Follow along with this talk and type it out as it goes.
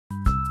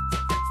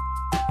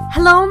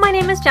Hello, my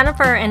name is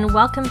Jennifer, and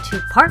welcome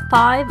to part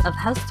 5 of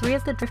House 3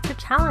 of the Drifter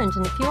Challenge.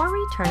 And if you are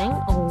returning,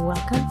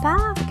 welcome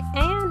back.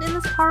 And in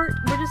this part,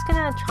 we're just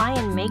gonna try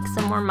and make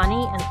some more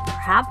money, and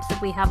perhaps if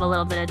we have a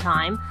little bit of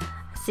time,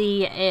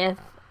 see if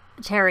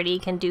Charity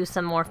can do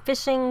some more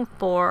fishing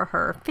for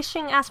her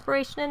fishing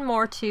aspiration and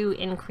more to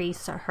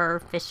increase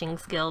her fishing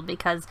skill,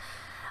 because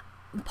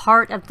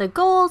part of the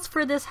goals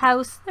for this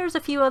house, there's a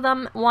few of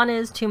them. One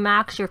is to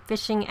max your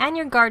fishing and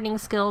your gardening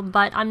skill,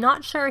 but I'm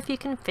not sure if you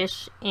can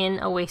fish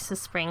in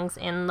Oasis Springs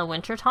in the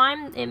winter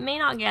time. It may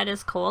not get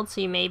as cold, so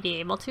you may be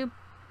able to,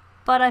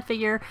 but I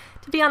figure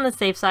to be on the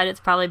safe side, it's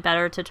probably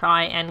better to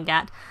try and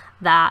get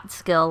that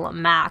skill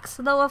max.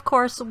 Though of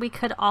course we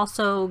could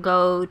also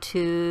go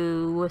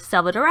to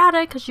Selva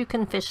Dorada, because you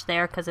can fish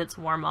there because it's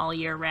warm all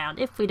year round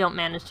if we don't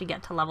manage to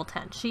get to level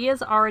 10. She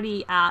is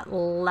already at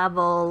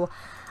level,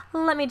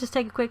 let me just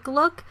take a quick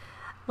look,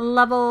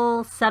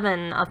 level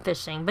 7 of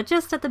fishing, but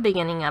just at the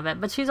beginning of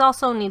it. But she's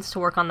also needs to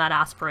work on that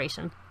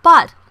aspiration.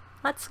 But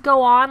let's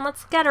go on,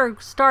 let's get her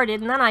started,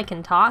 and then I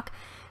can talk.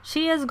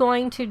 She is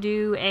going to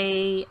do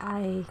a,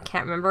 I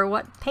can't remember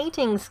what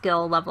painting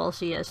skill level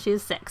she is. She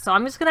is 6. So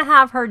I'm just going to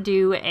have her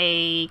do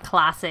a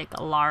classic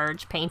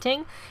large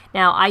painting.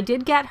 Now, I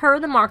did get her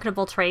the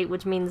marketable trait,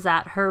 which means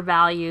that her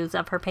values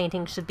of her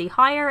painting should be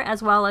higher,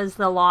 as well as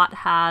the lot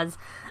has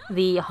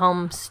the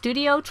home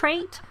studio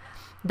trait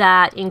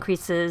that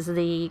increases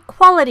the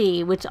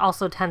quality, which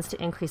also tends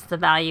to increase the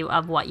value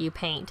of what you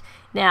paint.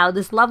 Now,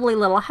 this lovely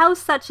little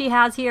house that she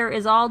has here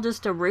is all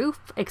just a roof,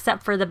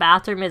 except for the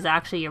bathroom is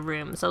actually a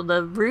room. So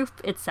the roof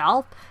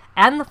itself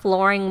and the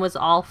flooring was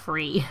all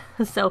free.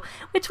 So,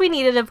 which we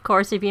needed, of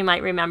course, if you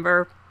might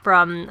remember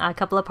from a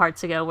couple of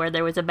parts ago where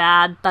there was a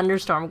bad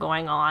thunderstorm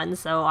going on.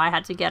 So I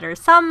had to get her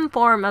some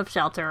form of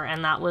shelter,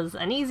 and that was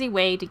an easy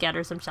way to get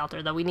her some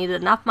shelter, though we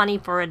needed enough money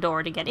for a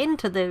door to get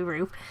into the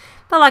roof.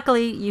 But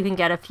luckily, you can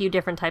get a few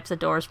different types of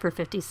doors for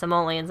 50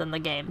 simoleons in the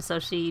game, so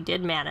she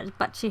did manage.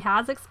 But she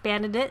has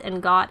expanded it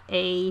and got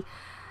a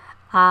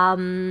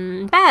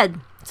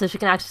bed, so she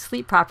can actually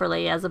sleep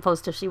properly, as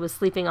opposed to she was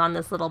sleeping on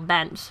this little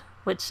bench,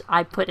 which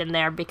I put in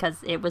there because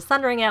it was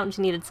thundering out and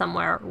she needed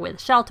somewhere with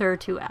shelter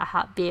to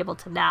be able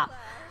to nap.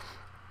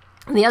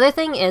 And the other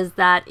thing is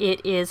that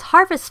it is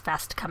Harvest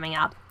Fest coming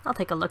up. I'll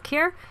take a look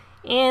here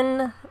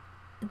in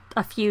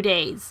a few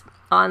days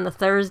on the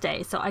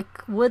Thursday. So I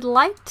would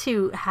like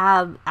to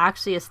have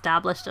actually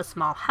established a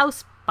small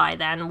house by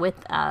then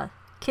with a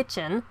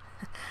kitchen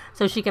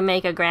so she can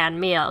make a grand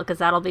meal, because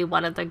that'll be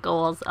one of the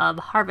goals of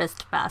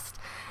Harvest Fest.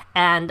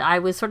 And I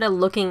was sort of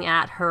looking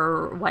at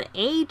her, what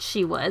age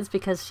she was,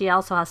 because she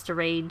also has to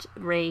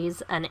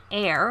raise an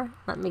heir.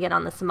 Let me get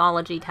on the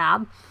Simology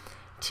tab,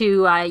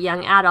 to a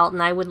young adult,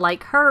 and I would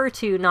like her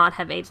to not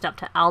have aged up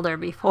to elder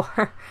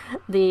before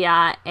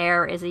the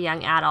heir is a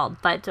young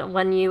adult. But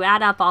when you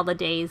add up all the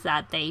days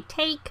that they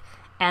take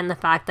and the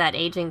fact that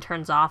aging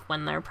turns off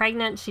when they're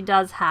pregnant, she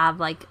does have,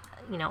 like,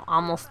 you know,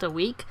 almost a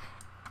week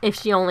if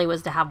she only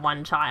was to have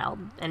one child.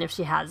 And if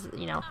she has,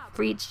 you know,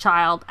 for each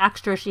child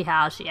extra she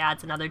has, she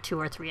adds another 2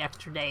 or 3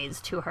 extra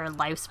days to her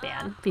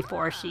lifespan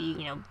before she,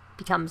 you know,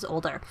 becomes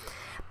older.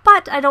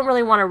 But I don't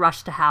really want to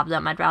rush to have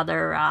them. I'd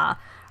rather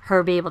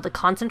her be able to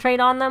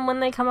concentrate on them when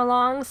they come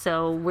along.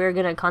 So we're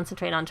going to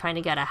concentrate on trying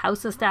to get a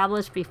house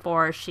established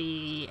before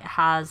she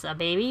has a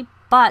baby.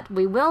 But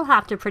we will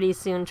have to pretty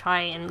soon try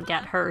and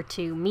get her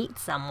to meet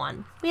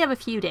someone. We have a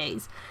few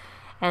days.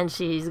 And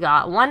she's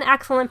got one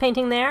excellent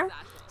painting there.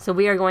 So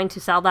we are going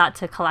to sell that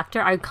to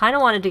collector. I kind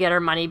of wanted to get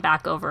her money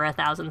back over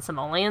 1,000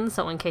 simoleons,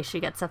 so in case she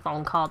gets a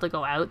phone call to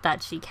go out,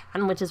 that she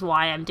can, which is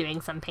why I'm doing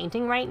some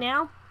painting right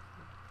now.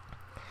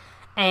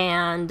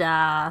 And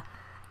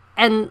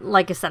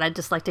like I said, I'd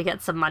just like to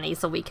get some money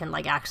so we can,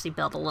 like, actually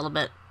build a little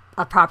bit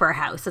a proper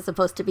house as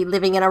opposed to be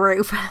living in a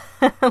roof,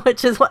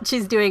 which is what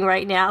she's doing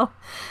right now.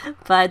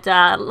 But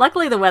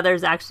luckily the weather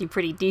is actually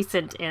pretty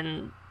decent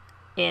in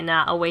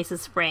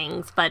Oasis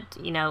Springs, but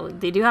you know,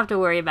 they do have to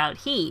worry about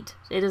heat.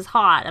 It is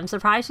hot. I'm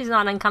surprised she's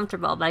not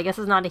uncomfortable, but I guess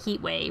it's not a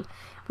heat wave.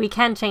 We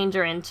can change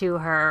her into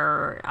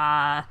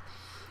her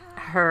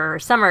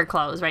summer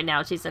clothes. Right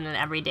now she's in an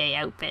everyday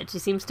outfit. She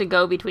seems to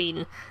go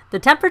between, the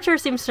temperature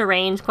seems to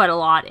range quite a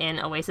lot in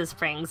Oasis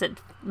Springs.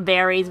 It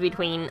varies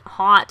between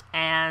hot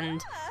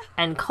and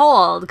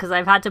cold, because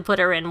I've had to put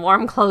her in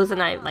warm clothes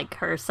and I like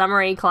her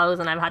summery clothes,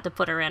 and I've had to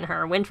put her in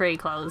her wintry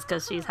clothes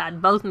because she's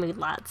had both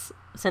moodlets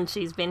since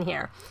she's been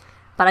here.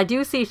 But I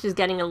do see she's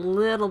getting a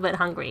little bit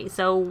hungry.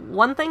 So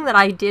one thing that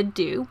I did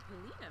do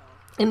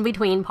in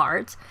between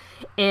parts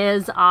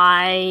is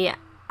I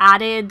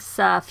added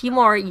a few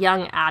more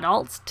young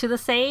adults to the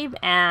save,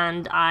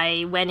 and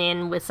I went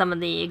in with some of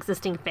the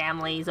existing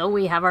families. Oh,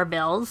 we have our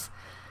bills.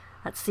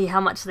 Let's see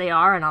how much they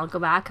are, and I'll go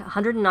back.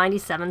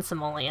 197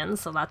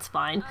 simoleons, so that's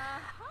fine.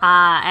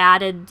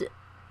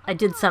 I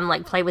did some,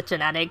 like, play with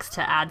genetics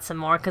to add some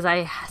more,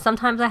 because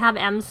sometimes I have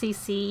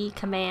MCC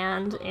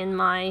command in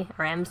my,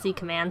 or MC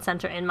command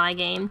center in my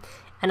game,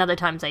 and other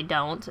times I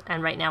don't,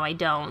 and right now I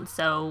don't.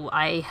 So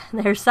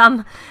there's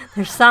some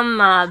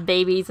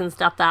babies and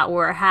stuff that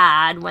were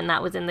had when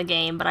that was in the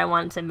game, but I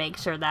wanted to make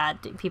sure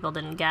that people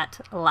didn't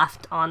get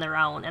left on their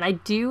own. And I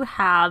do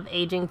have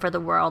Aging for the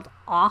World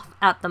off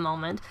at the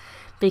moment,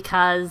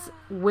 because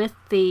with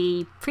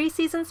the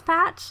pre-seasons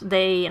patch,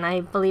 and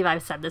I believe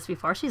I've said this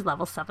before, she's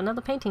level 7 of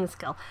the painting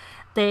skill.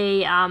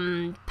 They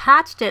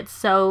patched it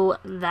so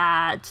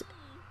that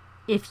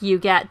if you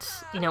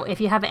get,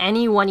 if you have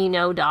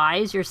anyone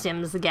dies, your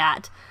Sims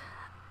get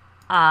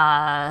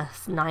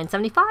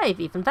 975,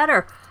 even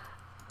better.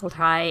 We'll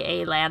try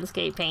a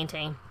landscape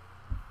painting.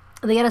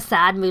 They get a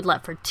sad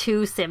moodlet for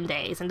 2 sim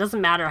days, and it doesn't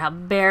matter how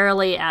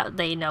barely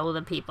they know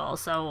the people.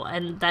 So,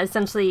 and that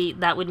essentially,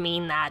 that would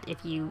mean that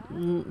if you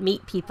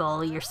meet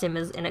people, your sim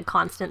is in a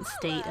constant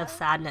state of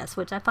sadness,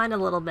 which I find a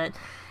little bit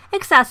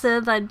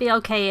excessive. I'd be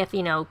okay if,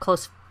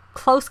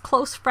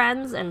 close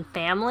friends and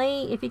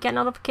family, if you get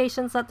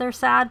notifications that they're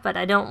sad, but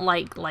I don't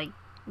like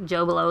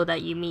Joe Blow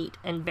that you meet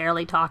and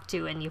barely talk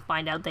to, and you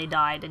find out they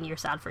died and you're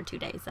sad for 2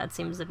 days. That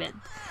seems a bit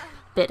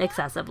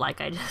excessive,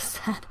 like I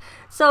just said.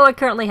 So I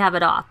currently have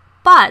it off.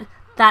 But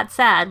that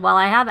said, while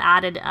I have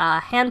added a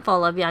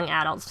handful of young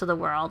adults to the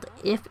world,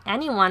 if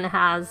anyone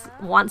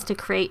wants to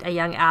create a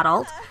young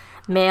adult,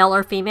 male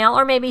or female,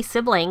 or maybe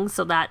siblings,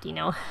 so that,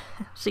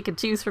 she could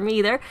choose from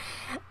either,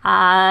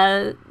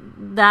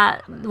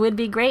 that would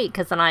be great,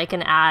 because then I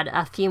can add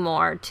a few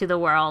more to the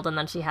world, and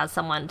then she has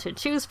someone to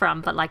choose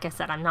from. But like I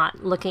said, I'm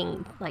not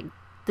looking like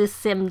this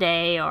sim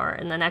day or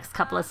in the next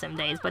couple of sim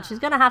days, but she's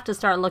going to have to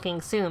start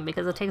looking soon,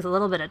 because it takes a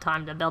little bit of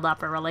time to build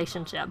up a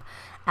relationship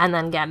and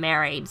then get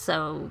married.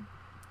 So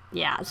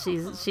yeah,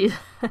 she's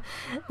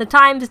the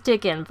time's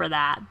ticking for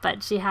that,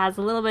 but she has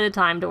a little bit of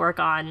time to work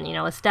on,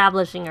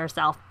 establishing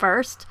herself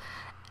first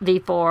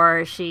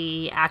before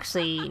she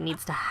actually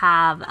needs to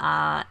have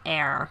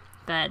Heir.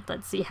 But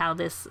let's see how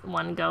this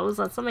one goes.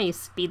 Let me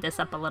speed this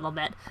up a little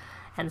bit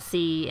and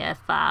see if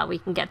we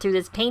can get through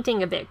this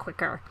painting a bit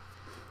quicker,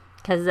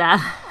 because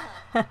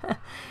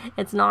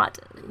it's not,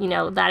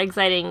 that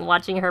exciting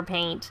watching her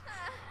paint.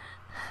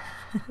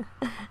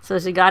 So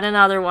she got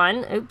another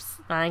one. Oops,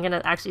 I'm going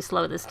to actually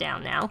slow this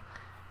down now.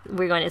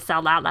 We're going to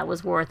sell that. That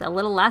was worth a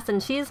little less,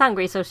 and she's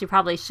hungry, so she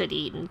probably should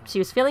eat. And she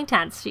was feeling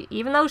tense.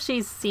 Even though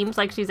she seems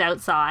like she's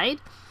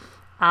outside,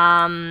 what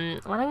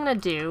I'm going to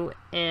do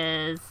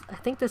is, I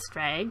think this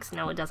drags.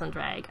 No, it doesn't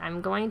drag. I'm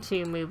going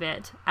to move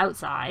it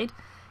outside,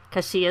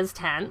 because she is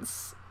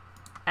tense,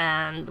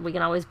 and we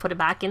can always put it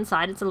back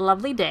inside. It's a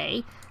lovely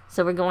day.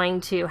 So we're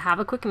going to have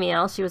a quick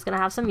meal. She was going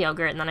to have some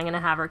yogurt, and then I'm going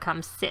to have her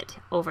come sit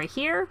over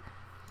here.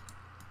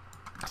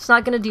 She's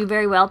not going to do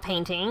very well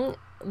painting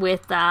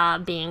with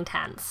being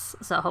tense.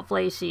 So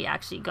hopefully she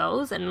actually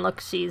goes. And look,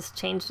 she's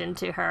changed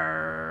into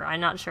her, I'm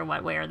not sure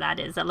what wear that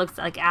is. It looks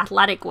like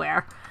athletic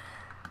wear.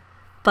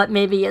 But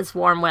maybe it's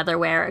warm weather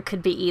wear. It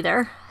could be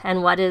either.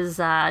 And what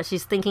is,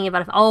 she's thinking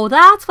about, oh,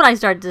 that's what I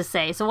started to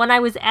say. So when I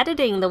was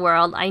editing the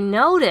world, I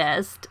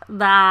noticed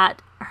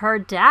that her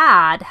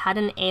dad had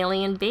an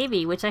alien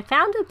baby, which I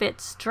found a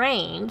bit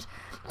strange,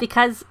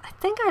 because I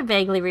think I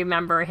vaguely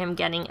remember him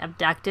getting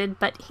abducted,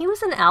 but he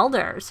was an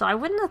elder, so I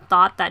wouldn't have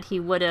thought that he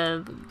would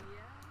have,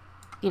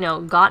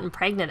 gotten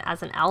pregnant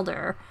as an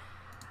elder.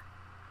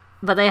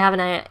 But they have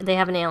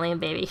an alien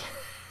baby.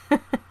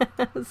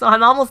 So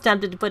I'm almost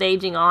tempted to put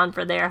aging on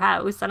for their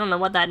house. I don't know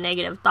what that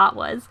negative thought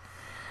was.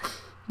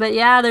 But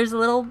yeah, there's a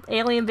little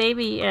alien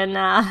baby, and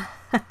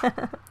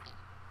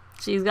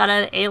she's got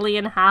an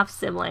alien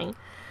half-sibling.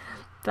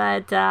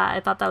 But I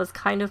thought that was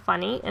kind of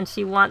funny, and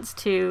she wants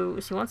to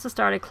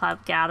start a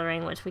club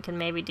gathering, which we can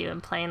maybe do,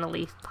 and play in the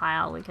leaf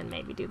pile. We can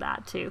maybe do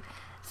that too.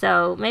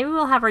 So maybe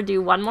we'll have her do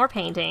one more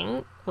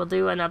painting. We'll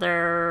do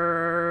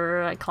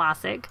another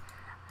classic.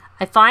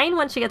 I find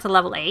when she gets to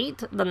level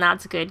 8, then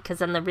that's good, because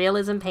then the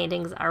realism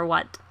paintings are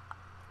what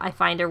I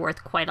find are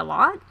worth quite a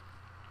lot.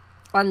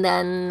 And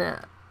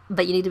then,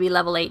 but you need to be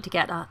level 8 to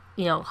get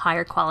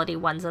higher quality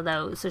ones of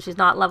those. So she's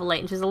not level 8,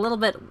 and she's a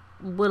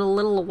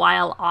little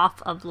while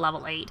off of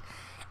level 8.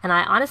 And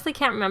I honestly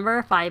can't remember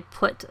if I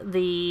put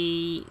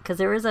because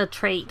there is a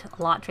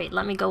lot trait.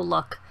 Let me go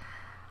look.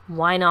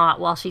 Why not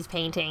while she's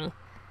painting?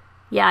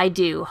 Yeah, I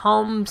do.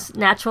 Home's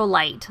natural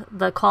light.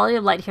 The quality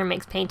of light here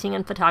makes painting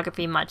and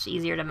photography much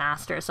easier to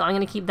master. So I'm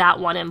going to keep that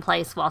one in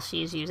place while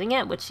she's using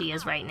it, which she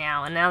is right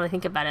now. And now that I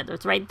think about it,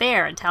 it's right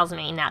there. It tells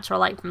me natural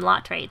light from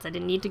lot traits. I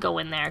didn't need to go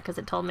in there because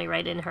it told me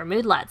right in her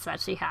moodlets that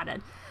she had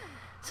it.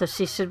 So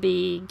she should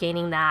be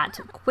gaining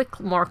that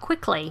more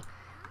quickly.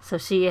 So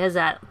she is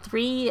at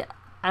 3,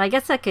 and I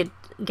guess I could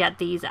get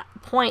these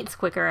points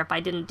quicker if I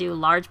didn't do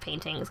large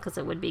paintings, because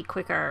it would be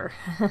quicker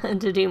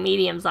to do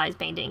medium-sized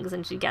paintings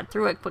and she'd get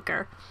through it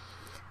quicker.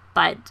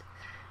 But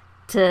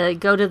to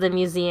go to the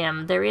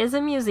museum, there is a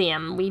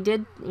museum. We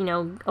did,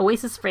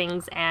 Oasis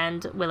Springs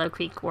and Willow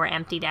Creek were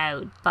emptied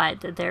out,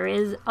 but there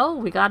is, oh,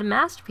 we got a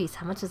masterpiece.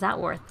 How much is that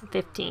worth?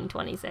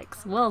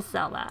 $15.26. We'll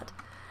sell that.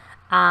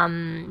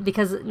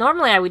 Because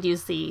normally I would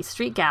use the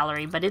street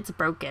gallery, but it's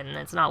broken.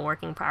 It's not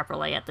working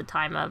properly at the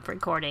time of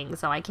recording,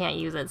 so I can't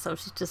use it. So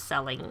she's just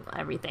selling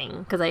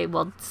everything, because I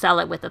will sell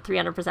it with a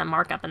 300%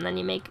 markup, and then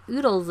you make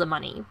oodles of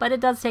money. But it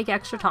does take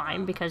extra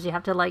time, because you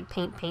have to like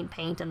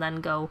paint, and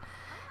then go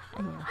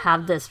and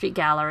have the street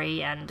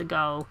gallery and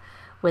go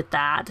with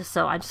that.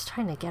 So I'm just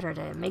trying to get her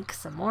to make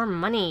some more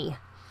money.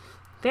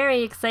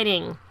 Very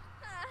exciting.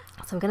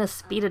 So I'm gonna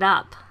speed it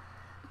up.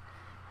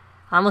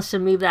 I almost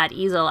should move that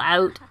easel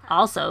out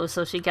also,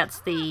 so she gets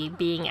the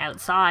being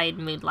outside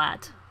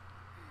moodlet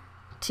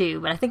too.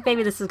 But I think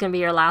maybe this is going to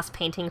be her last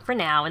painting for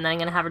now, and then I'm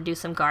going to have her do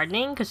some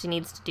gardening, because she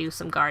needs to do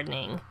some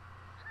gardening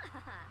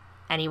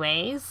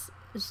anyways,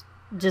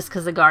 just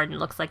because the garden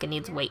looks like it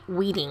needs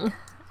weeding.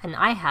 And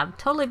I have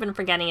totally been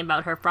forgetting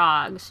about her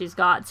frogs. She's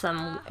got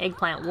some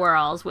eggplant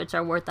whorls, which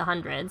are worth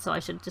 100, so I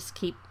should just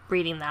keep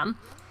breeding them.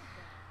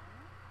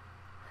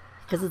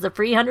 Because it's a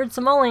free 100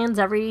 simoleons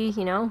every,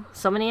 you know,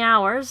 so many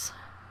hours.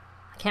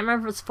 I can't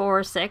remember if it's 4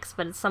 or 6,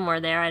 but it's somewhere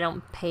there. I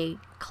don't pay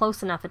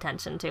close enough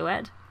attention to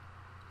it.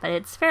 But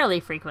it's fairly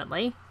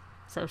frequently.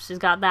 So she's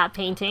got that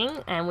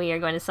painting, and we are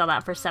going to sell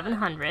that for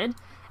 700.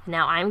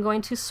 Now I'm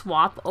going to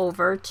swap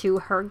over to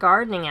her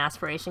gardening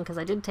aspiration, because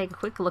I did take a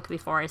quick look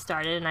before I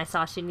started, and I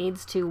saw she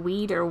needs to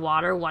weed or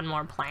water one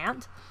more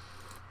plant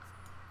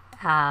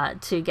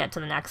to get to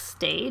the next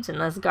stage.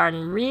 And this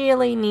garden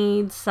really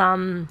needs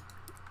some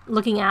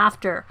looking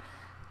after.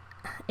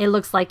 It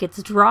looks like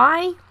it's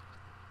dry.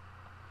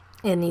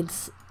 It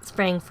needs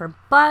spraying for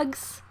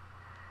bugs,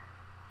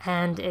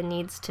 and it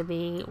needs to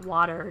be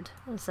watered.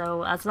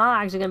 So that's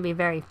not actually going to be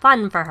very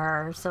fun for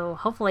her. So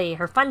hopefully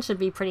her fun should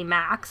be pretty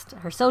maxed.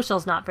 Her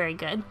social's not very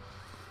good.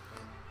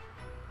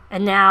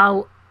 And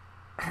now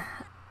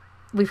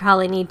we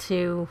probably need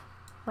to...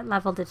 What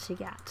level did she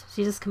get?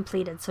 She just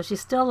completed. So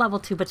she's still level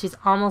 2, but she's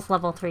almost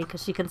level 3,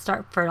 because she can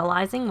start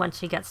fertilizing once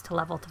she gets to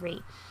level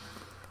 3.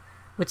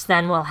 Which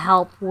then will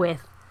help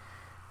with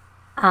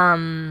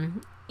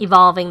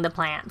evolving the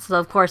plants. So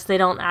of course they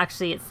don't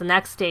actually, it's the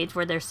next stage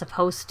where they're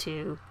supposed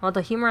to. Well,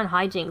 the Humor and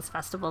Hijinks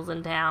festival's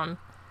in town.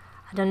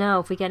 I don't know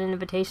if we get an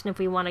invitation if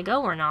we want to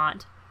go or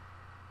not.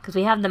 Because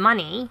we have the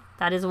money.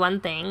 That is one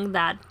thing.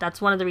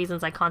 That's one of the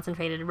reasons I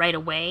concentrated right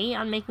away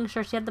on making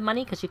sure she had the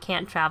money, because you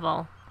can't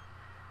travel.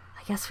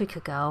 I guess we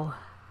could go.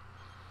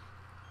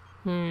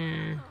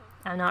 I'm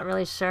not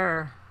really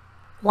sure.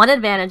 One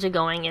advantage of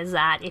going is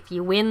that if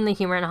you win the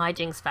Humor and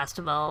Hijinks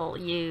Festival,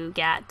 you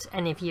get,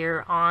 and if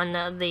you're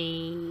on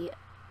the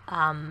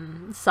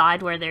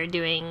side where they're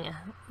doing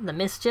the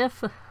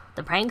mischief,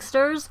 the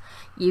pranksters,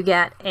 you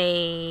get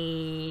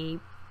a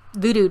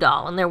voodoo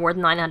doll, and they're worth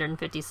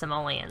 950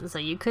 simoleons. So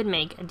you could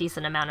make a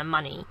decent amount of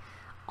money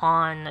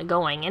on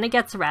going, and it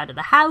gets her out of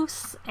the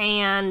house,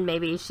 and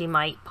maybe she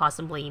might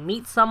possibly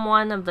meet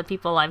someone of the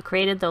people I've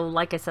created, though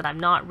like I said, I'm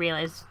not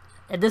realized.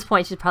 At this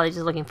point, she's probably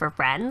just looking for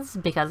friends,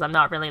 because I'm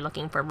not really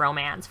looking for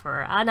romance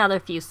for another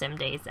few sim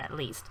days at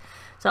least.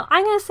 So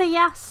I'm going to say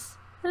yes.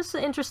 This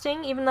is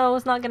interesting, even though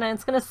it's going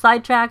to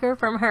sidetrack her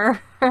from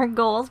her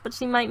goals, but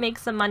she might make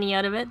some money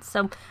out of it.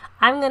 So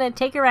I'm going to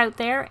take her out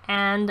there,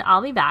 and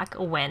I'll be back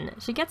when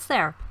she gets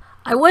there.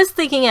 I was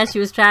thinking as she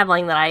was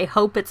traveling that I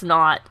hope it's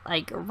not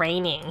like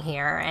raining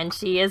here, and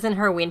she is in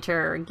her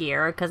winter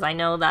gear, because I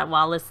know that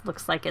while this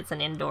looks like it's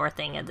an indoor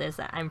thing, it is,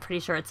 I'm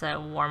pretty sure it's a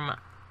warm,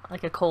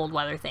 like a cold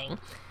weather thing.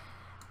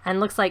 And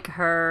looks like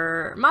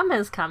her mom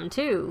has come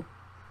too.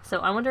 So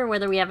I wonder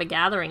whether we have a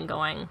gathering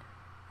going.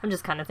 I'm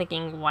just kind of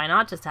thinking, why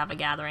not just have a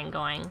gathering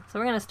going? So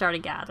we're going to start a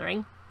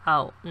gathering.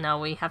 Oh, no,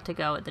 we have to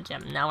go at the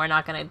gym. No, we're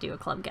not going to do a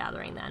club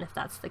gathering then, if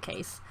that's the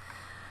case.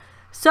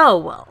 So,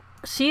 well,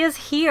 she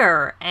is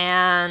here,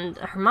 and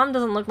her mom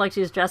doesn't look like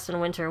she's dressed in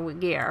winter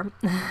gear,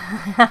 I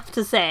have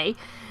to say.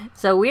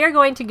 So we are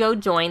going to go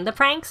join the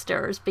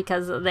pranksters,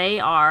 because they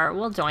are,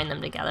 we'll join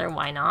them together,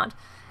 why not?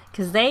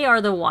 Because they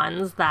are the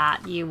ones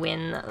that you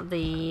win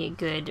the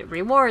good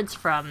rewards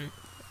from.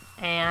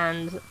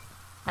 And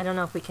I don't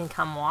know if we can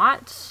come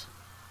watch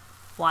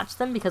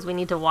them, because we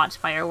need to watch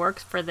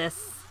fireworks for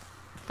this,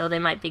 though they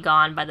might be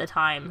gone by the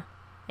time.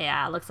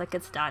 Yeah, it looks like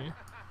it's done.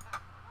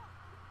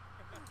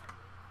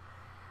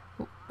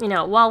 You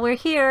know, while we're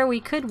here, we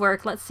could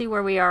work. Let's see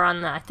where we are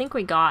on the, I think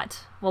we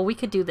got, well, we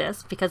could do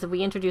this, because if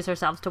we introduce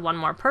ourselves to one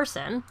more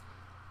person,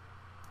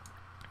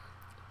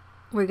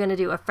 we're going to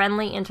do a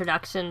friendly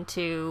introduction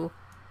to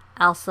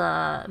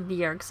Elsa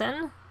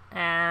Bjergsen,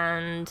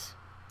 and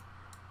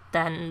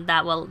then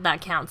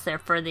that counts there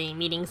for the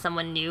meeting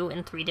someone new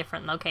in 3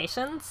 different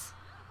locations,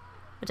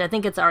 which I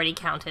think it's already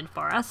counted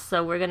for us.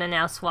 So we're going to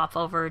now swap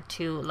over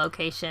to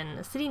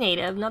location city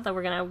native. Not that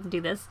we're going to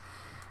do this.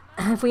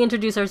 If we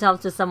introduce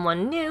ourselves to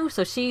someone new,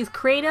 so she's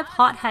creative,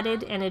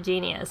 hot-headed, and a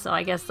genius. So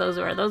I guess those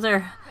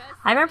are.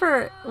 I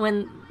remember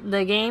when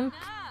the game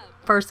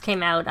first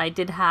came out, I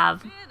did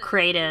have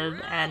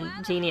creative and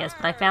genius,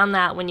 but I found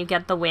that when you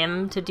get the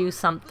whim to do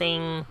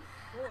something,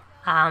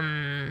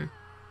 to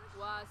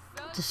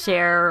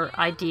share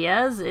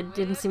ideas, it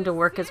didn't seem to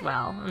work as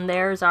well. And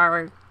there's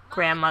our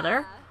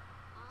grandmother.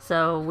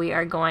 So we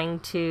are going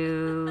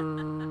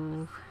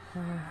to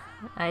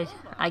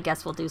I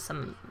guess we'll do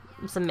some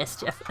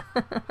mischief.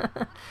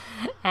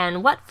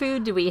 And what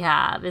food do we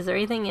have? Is there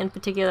anything in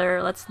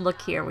particular? Let's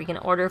look here. We can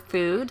order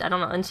food. I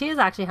don't know. And she is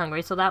actually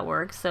hungry, so that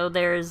works. So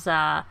there's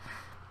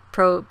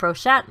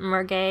brochette,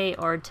 merguez,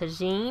 or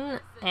tagine.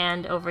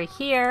 And over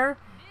here,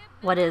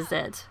 what is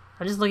it?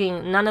 I'm just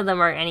looking. None of them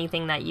are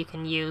anything that you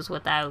can use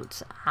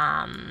without...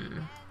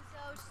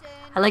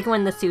 I like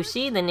when the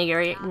sushi, the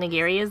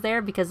nigiri is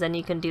there, because then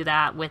you can do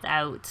that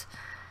without...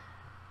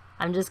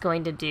 I'm just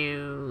going to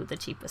do the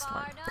cheapest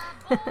one.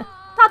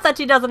 Not that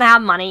she doesn't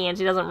have money and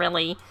she doesn't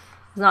really...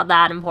 It's not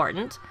that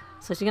important.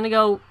 So she's going to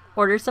go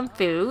order some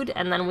food,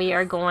 and then we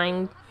are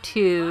going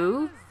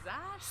to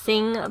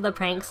sing the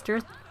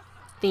prankster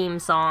theme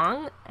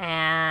song,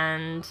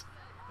 and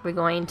we're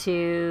going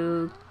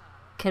to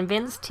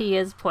convince T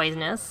is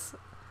poisonous.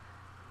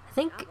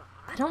 I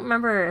don't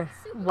remember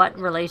what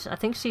relation. I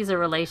think she's a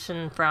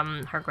relation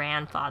from her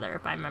grandfather,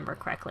 if I remember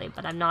correctly,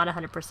 but I'm not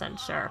 100%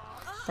 sure.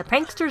 The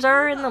pranksters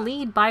are in the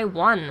lead by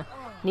 1.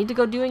 Need to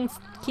go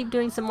keep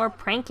doing some more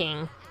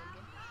pranking.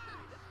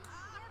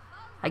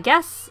 I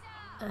guess,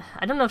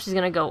 I don't know if she's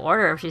gonna go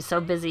order if she's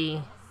so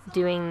busy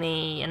doing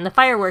and the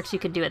fireworks you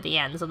could do at the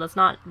end, so that's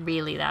not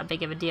really that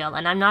big of a deal.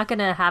 And I'm not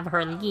gonna have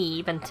her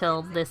leave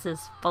until this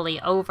is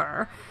fully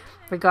over,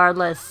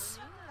 regardless,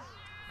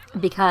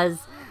 because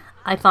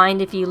I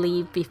find if you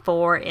leave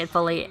before it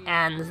fully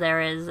ends,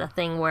 there is a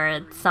thing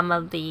where some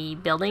of the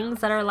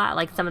buildings that are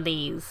like some of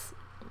these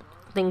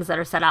things that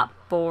are set up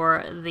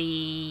for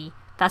the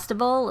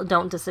festival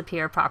don't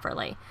disappear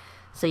properly.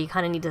 So you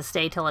kind of need to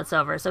stay till it's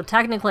over. So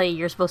technically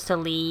you're supposed to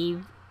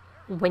leave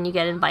when you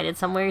get invited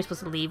somewhere. You're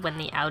supposed to leave when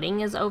the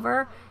outing is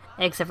over,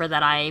 except for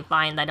that I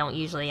find I don't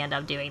usually end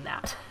up doing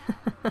that.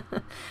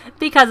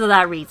 Because of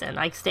that reason.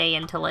 I stay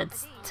until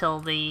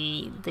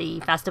the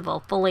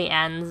festival fully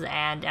ends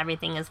and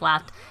everything is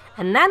left.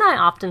 And then I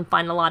often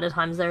find a lot of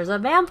times there's a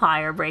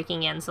vampire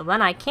breaking in, so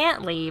then I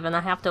can't leave and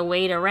I have to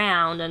wait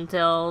around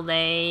until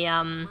they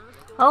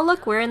oh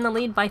look, we're in the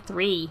lead by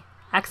 3.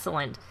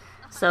 Excellent.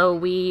 So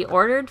we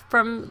ordered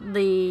from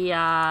the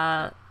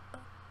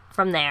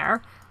from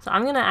there. So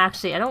I'm gonna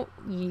actually, I don't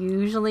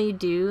usually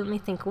do, let me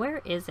think,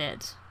 where is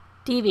it?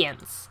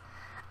 Deviance.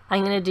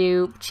 I'm gonna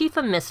do Chief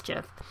of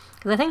Mischief.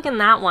 Because I think in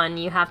that one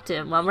you have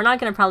to, well, we're not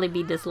gonna probably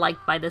be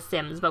disliked by the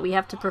Sims, but we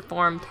have to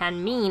perform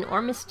 10 mean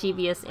or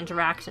mischievous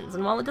interactions.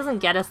 And while it doesn't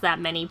get us that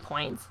many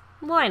points,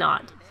 why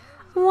not?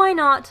 Why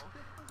not?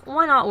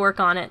 Why not work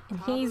on it? And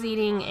he's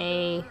eating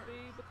a...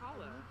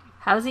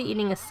 How's he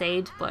eating a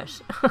sage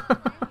bush?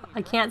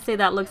 I can't say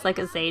that looks like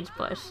a sage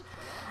bush.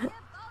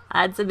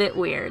 That's a bit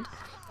weird.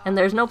 And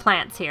there's no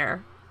plants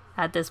here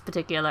at this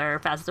particular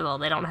festival.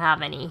 They don't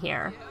have any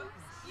here.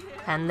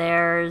 And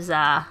there's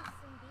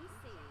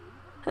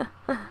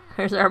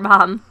there's our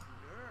mom.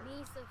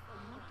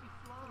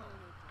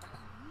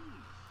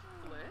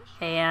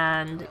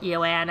 And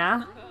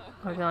Joanna.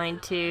 We're going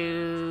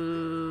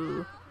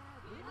to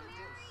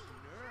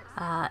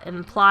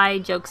imply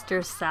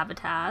jokester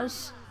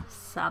sabotage.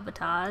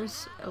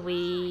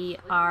 We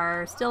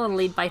are still in the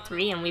lead by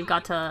 3, and we've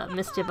got to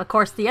mischief. Of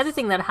course, the other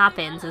thing that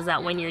happens is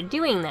that when you're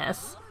doing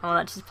this, oh,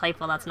 that's just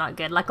playful, that's not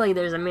good. Luckily,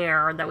 there's a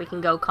mirror that we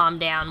can go calm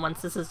down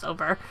once this is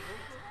over.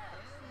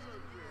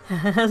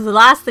 The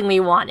last thing we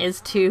want is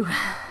to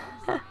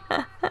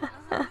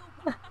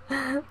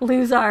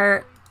lose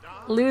our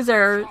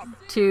loser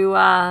to,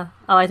 oh,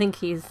 I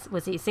think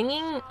was he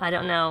singing? I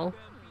don't know.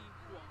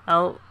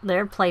 Oh,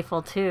 they're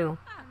playful too.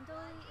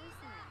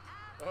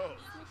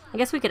 I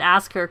guess we could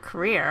ask her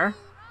career.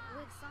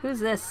 Who's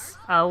this?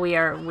 Oh, we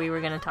were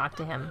gonna talk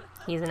to him.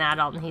 He's an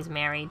adult and he's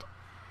married.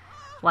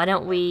 Why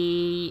don't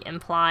we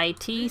imply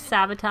T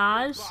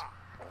sabotage?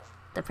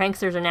 The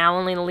pranksters are now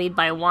only in the lead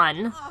by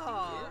 1.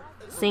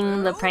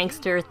 Sing the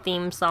prankster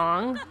theme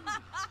song.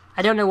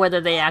 I don't know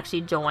whether they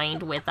actually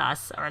joined with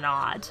us or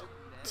not.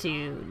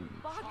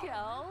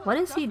 What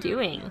is he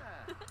doing?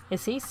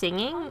 Is he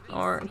singing?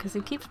 Or because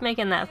he keeps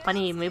making that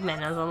funny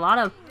movement. There's a lot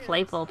of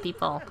playful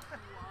people.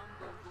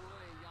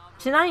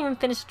 She's not even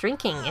finished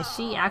drinking. Is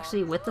she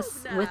actually with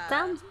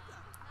them?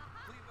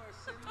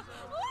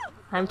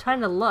 I'm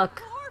trying to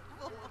look.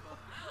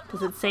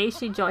 Does it say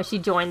she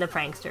joined the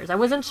pranksters? I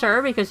wasn't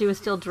sure because she was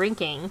still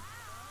drinking.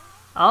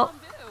 Oh.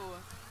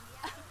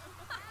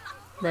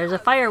 There's a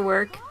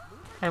firework.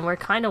 And we're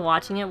kind of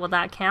watching it. Will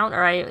that count?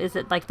 Or is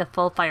it like the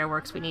full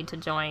fireworks we need to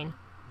join?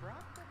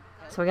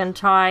 So we're going to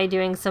try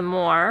doing some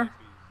more.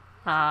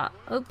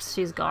 Oops,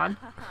 she's gone.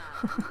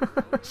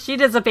 She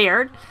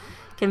disappeared.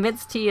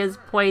 Convinced T is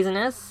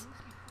poisonous,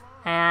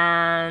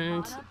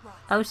 and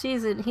oh,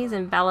 he's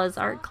in Bella's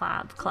art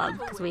club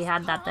because we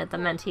had that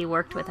meant he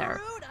worked with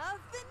her.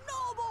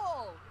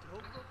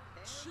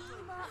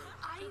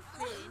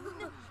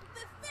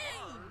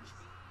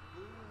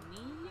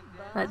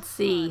 Let's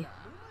see.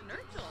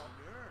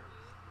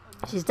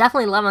 She's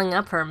definitely leveling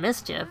up her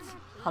mischief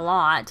a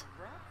lot.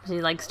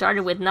 She like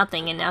started with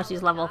nothing and now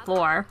she's level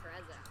 4.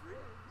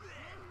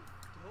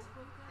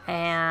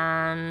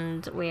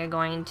 And we are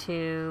going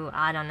to,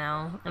 I don't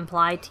know,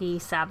 imply T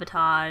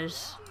sabotage.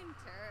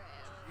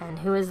 And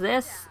who is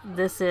this?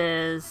 This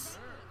is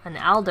an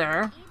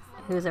elder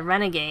who's a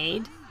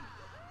renegade.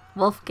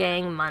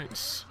 Wolfgang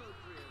Munch.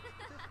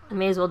 We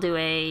may as well do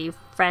a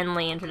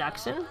friendly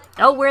introduction.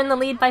 Oh, we're in the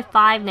lead by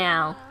 5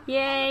 now.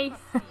 Yay!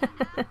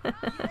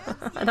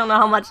 I don't know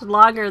how much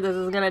longer this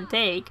is gonna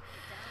take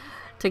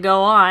to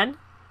go on.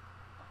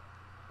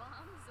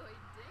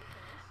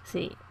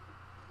 See,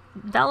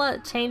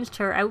 Bella changed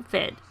her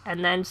outfit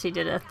and then she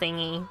did a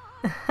thingy.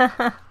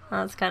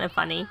 That's kind of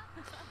funny.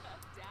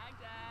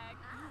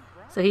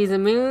 So he's a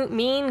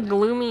mean,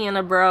 gloomy, and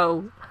a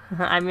bro.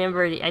 I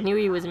knew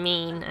he was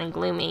mean and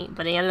gloomy,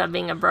 but he ended up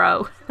being a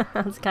bro.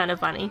 That's kind of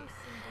funny.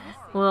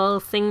 We'll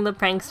sing the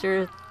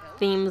prankster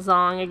theme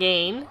song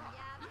again.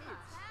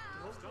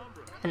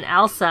 And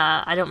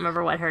Elsa, I don't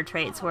remember what her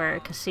traits were,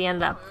 because she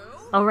ended up...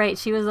 Oh right,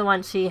 she was the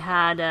one, she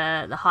had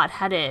the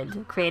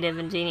hot-headed, creative,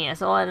 and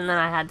genius. Oh, and then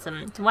I had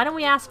some... So why don't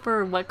we ask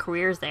for what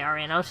careers they are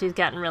in? Oh, she's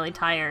getting really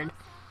tired.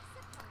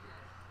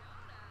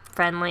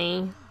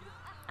 Friendly.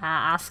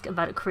 Ask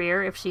about a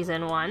career if she's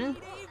in one.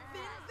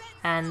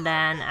 And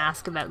then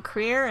ask about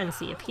career and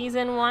see if he's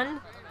in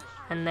one.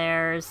 And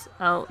there's...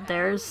 Oh,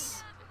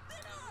 there's...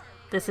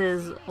 This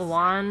is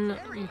Juan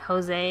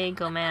Jose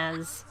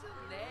Gomez.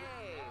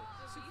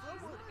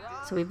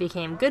 So we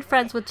became good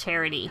friends with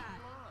Charity.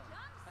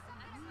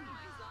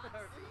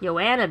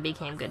 Joanna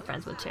became good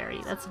friends with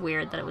Charity. That's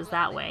weird that it was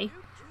that way.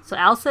 So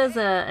Elsa is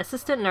an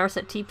assistant nurse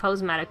at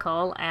T-Pose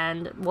Medical,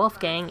 and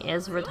Wolfgang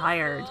is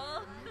retired.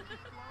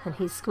 And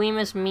he's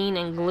squeamish, mean,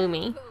 and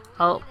gloomy.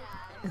 Oh,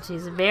 and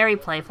she's very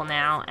playful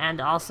now,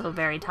 and also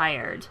very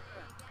tired.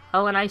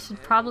 Oh, and I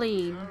should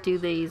probably do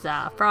these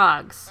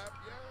frogs.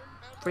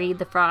 Breed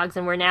the frogs,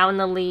 and we're now in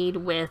the lead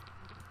with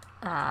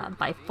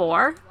by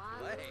 4.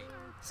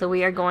 So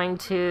we are going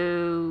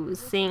to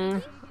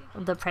sing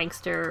the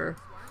prankster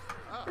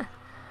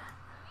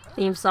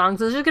theme song.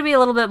 So there's just going to be a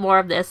little bit more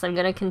of this. I'm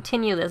going to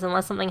continue this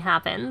unless something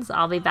happens.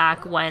 I'll be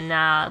back when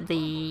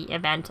the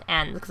event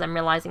ends, because I'm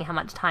realizing how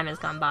much time has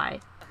gone by.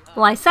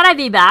 Well, I said I'd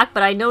be back,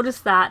 but I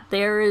noticed that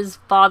there is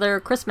Father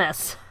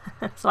Christmas.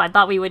 So I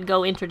thought we would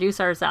go introduce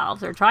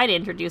ourselves, or try to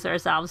introduce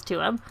ourselves to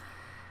him.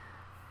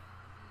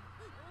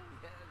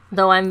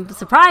 Though I'm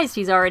surprised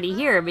he's already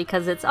here,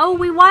 because it's, oh,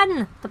 we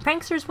won! The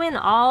pranksters win.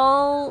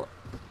 All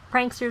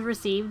pranksters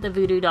received the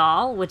voodoo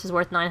doll, which is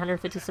worth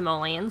 950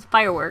 simoleons,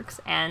 fireworks,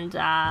 and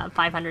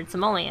 500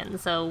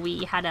 simoleons. So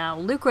we had a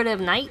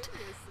lucrative night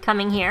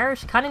coming here.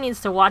 She kind of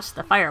needs to watch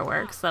the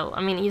fireworks. So,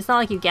 I mean, it's not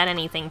like you get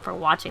anything for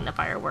watching the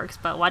fireworks,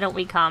 but why don't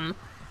we come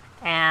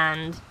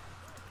and...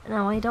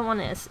 No, we don't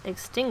want to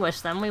extinguish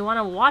them. We want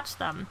to watch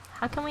them.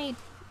 How can we...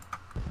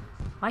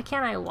 Why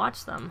can't I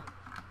watch them?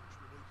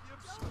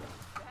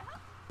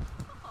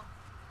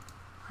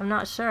 I'm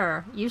not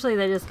sure. Usually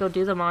they just go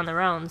do them on their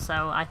own,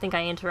 so I think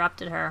I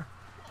interrupted her.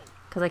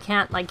 Because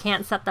I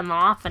can't set them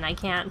off, and I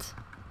can't...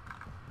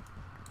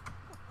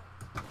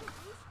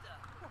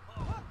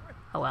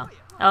 Oh well.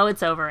 Oh,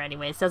 it's over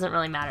anyways. Doesn't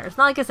really matter. It's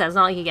not like I said, it's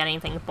not like you get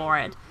anything for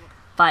it.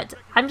 But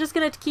I'm just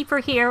gonna keep her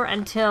here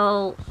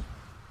until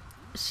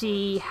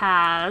she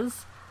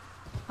has,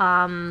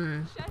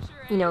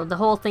 you know, the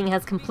whole thing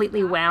has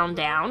completely wound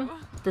down.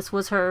 This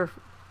was her...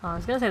 Oh, I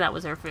was gonna say that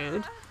was her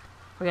food.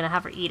 We're gonna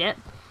have her eat it.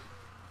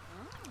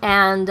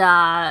 And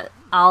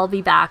I'll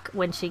be back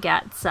when she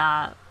gets,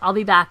 I'll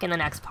be back in the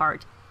next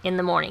part in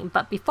the morning.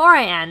 But before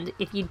I end,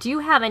 if you do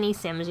have any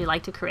Sims you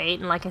like to create,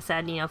 and like I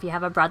said, you know, if you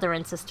have a brother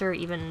and sister,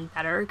 even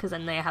better, because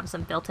then they have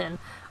some built-in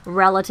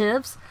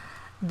relatives,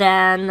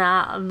 then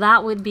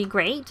that would be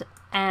great.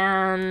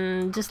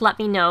 And just let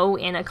me know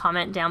in a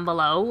comment down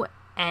below,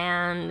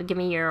 and give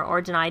me your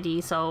origin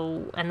ID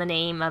and the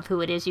name of who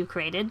it is you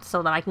created,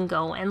 so that I can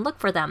go and look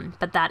for them.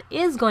 But that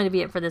is going to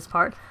be it for this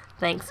part.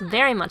 Thanks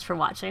very much for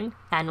watching,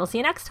 and we'll see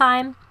you next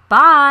time.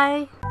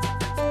 Bye!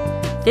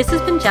 This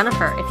has been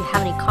Jennifer. If you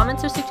have any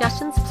comments or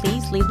suggestions,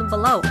 please leave them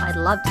below. I'd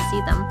love to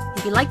see them.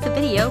 If you liked the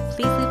video,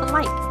 please leave a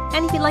like.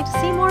 And if you'd like to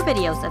see more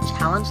videos of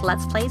challenge,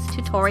 let's plays,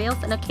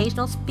 tutorials, and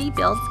occasional speed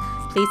builds,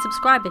 please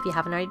subscribe if you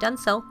haven't already done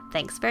so.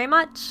 Thanks very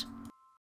much!